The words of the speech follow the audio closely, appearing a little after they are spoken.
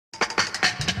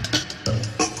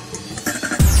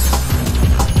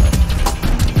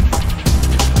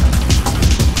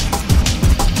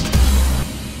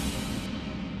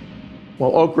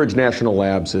Well, Oak Ridge National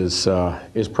Labs is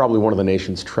probably one of the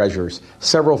nation's treasures.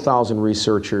 Several thousand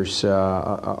researchers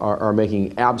are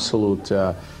making absolute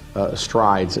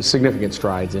strides, significant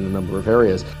strides in a number of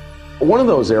areas. One of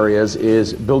those areas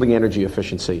is building energy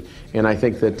efficiency, and I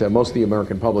think that most of the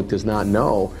American public does not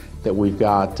know that we've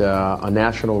got a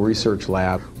national research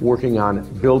lab working on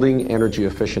building energy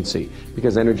efficiency,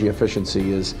 because energy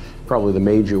efficiency is probably the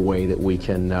major way that we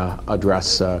can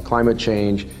address climate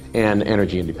change and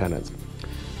energy independence.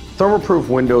 Thermoproof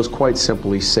windows quite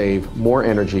simply save more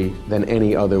energy than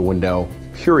any other window,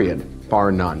 period,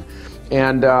 bar none.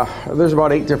 And there's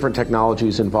about 8 different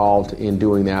technologies involved in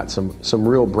doing that, some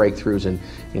real breakthroughs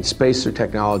in spacer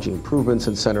technology, improvements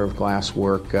in center of glass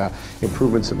work,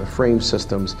 improvements in the frame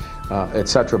systems,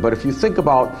 etc. But if you think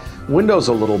about windows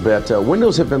a little bit,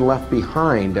 windows have been left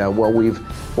behind. While we've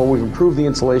improved the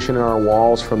insulation in our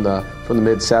walls from the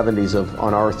mid-70s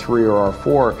on R3 or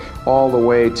R4 all the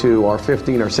way to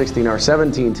R15, R16,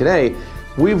 R17 today,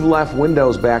 we've left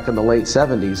windows back in the late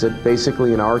 70s at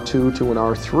basically an R2 to an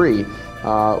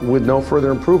R3 with no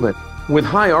further improvement. With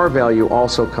high R value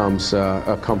also comes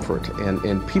comfort,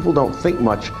 and people don't think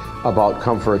much about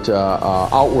comfort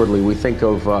outwardly. We think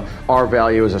of R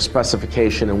value as a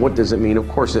specification, and what does it mean? Of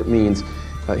course it means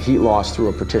heat loss through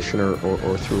a partition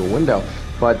or through a window,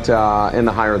 but and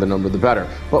the higher the number the better.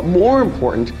 But more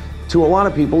important to a lot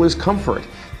of people is comfort.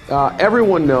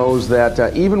 Everyone knows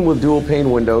that even with dual pane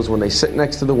windows, when they sit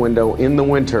next to the window in the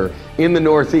winter in the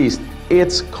Northeast,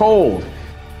 it's cold.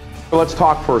 Let's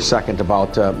talk for a second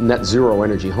about net zero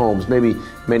energy homes. Maybe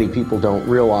many people don't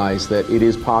realize that it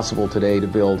is possible today to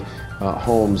build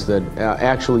homes that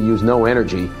actually use no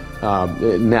energy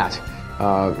net.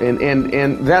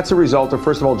 And that's a result of,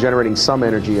 first of all, generating some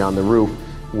energy on the roof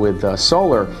with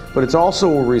solar, but it's also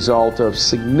a result of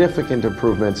significant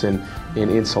improvements in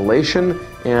insulation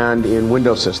and in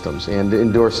window systems and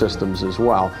indoor systems as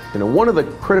well. You know, one of the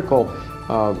critical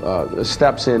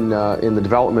steps in the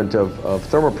development of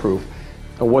Thermoproof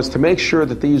was to make sure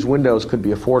that these windows could be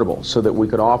affordable, so that we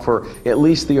could offer at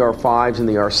least the R5s and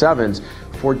the R7s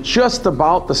for just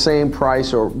about the same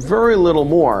price or very little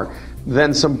more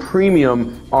than some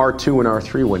premium R2 and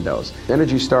R3 windows.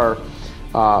 Energy Star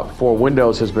for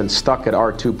Windows has been stuck at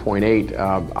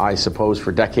R2.8, I suppose,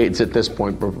 for decades at this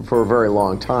point, for a very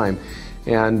long time.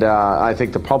 And I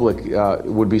think the public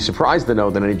would be surprised to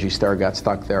know that Energy Star got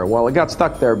stuck there. Well, it got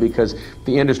stuck there because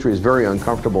the industry is very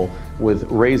uncomfortable with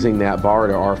raising that bar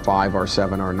to R5,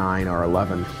 R7, R9,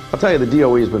 R11. I'll tell you, the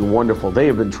DOE has been wonderful. They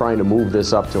have been trying to move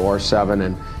this up to R7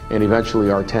 and eventually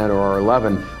R10 or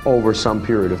R11 over some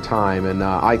period of time. And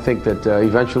I think that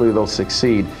eventually they'll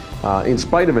succeed. In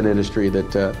spite of an industry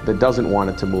that doesn't want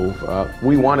it to move.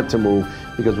 We want it to move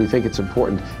because we think it's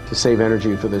important to save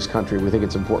energy for this country. We think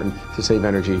it's important to save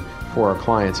energy for our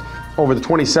clients. Over the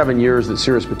 27 years that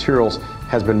Cirrus Materials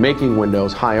has been making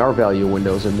windows, high R value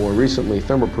windows, and more recently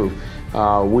Thermoproof,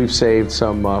 we've saved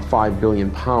some 5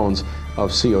 billion pounds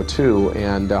of CO2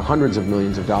 and hundreds of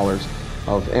millions of dollars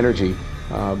of energy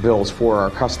bills for our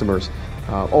customers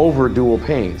over dual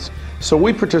panes. So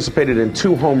we participated in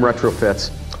 2 home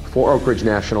retrofits for Oak Ridge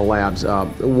National Labs.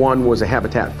 One was a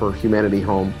Habitat for Humanity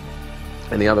home,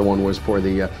 and the other one was for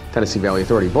the Tennessee Valley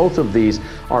Authority. Both of these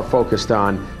are focused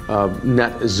on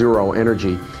net zero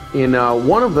energy. In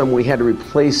one of them, we had to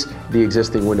replace the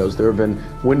existing windows. There have been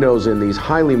windows in these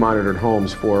highly monitored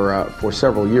homes for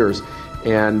several years,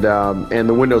 and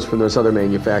the windows from this other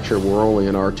manufacturer were only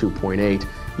an R2.8.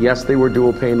 Yes, they were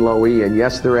dual pane low E, and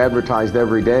yes, they're advertised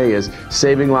every day as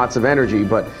saving lots of energy,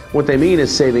 but what they mean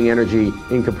is saving energy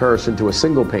in comparison to a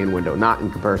single pane window, not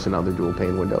in comparison to other dual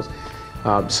pane windows.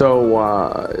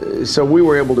 So we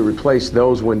were able to replace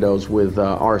those windows with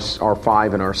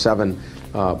R5 and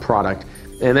R7 product.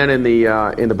 And then in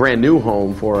the brand new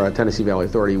home for Tennessee Valley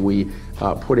Authority, we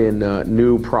put in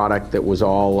new product that was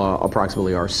all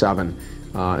approximately R7.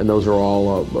 And those are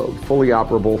all fully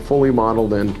operable, fully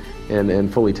modeled,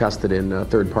 and fully tested in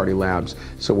third-party labs.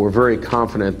 So we're very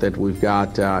confident that we've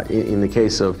got, in the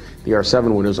case of the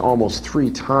R7 windows, almost 3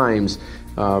 times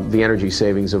the energy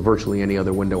savings of virtually any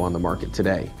other window on the market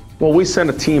today. Well, we sent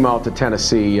a team out to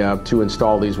Tennessee to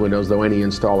install these windows, though any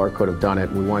installer could have done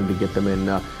it. We wanted to get them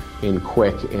in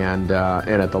quick and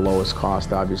at the lowest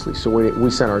cost, obviously. So we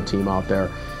sent our team out there.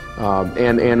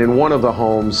 And in one of the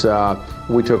homes,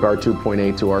 we took our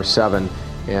 2.8 to our 7,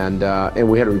 and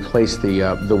we had to replace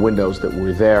the windows that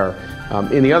were there.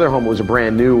 In the other home, it was a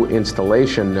brand new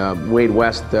installation. Wade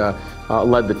West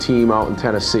led the team out in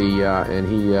Tennessee, and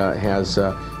he has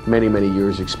many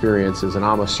years experience as an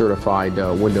AMA certified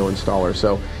window installer.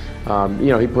 So,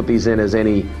 he put these in as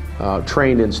any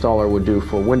trained installer would do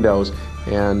for windows,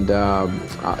 and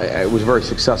it was a very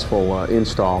successful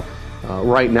install.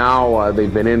 Right now,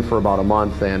 they've been in for about a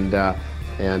month, and the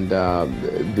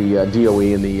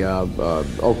DOE and the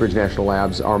Oak Ridge National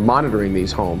Labs are monitoring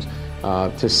these homes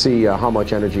to see how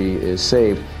much energy is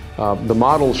saved. The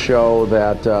models show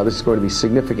that this is going to be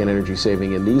significant energy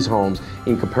saving in these homes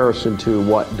in comparison to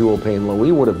what dual pane low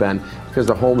E would have been, because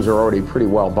the homes are already pretty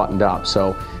well buttoned up.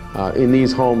 So in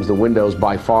these homes, the windows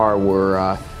by far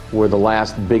were the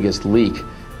last biggest leak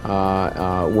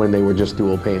when they were just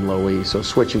dual pane low E. So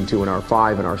switching to an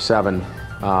R5 and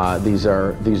R7, these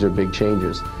are big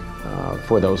changes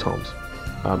for those homes.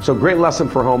 So great lesson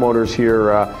for homeowners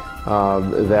here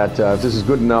that if this is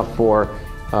good enough for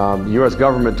the U.S.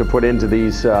 government to put into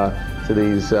these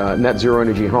net zero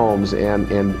energy homes,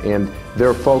 and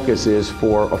their focus is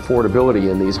for affordability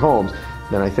in these homes,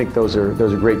 then I think those are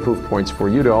great proof points for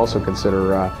you to also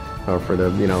consider, for the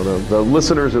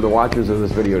listeners or the watchers of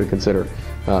this video to consider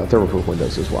thermal-proof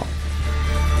windows as well.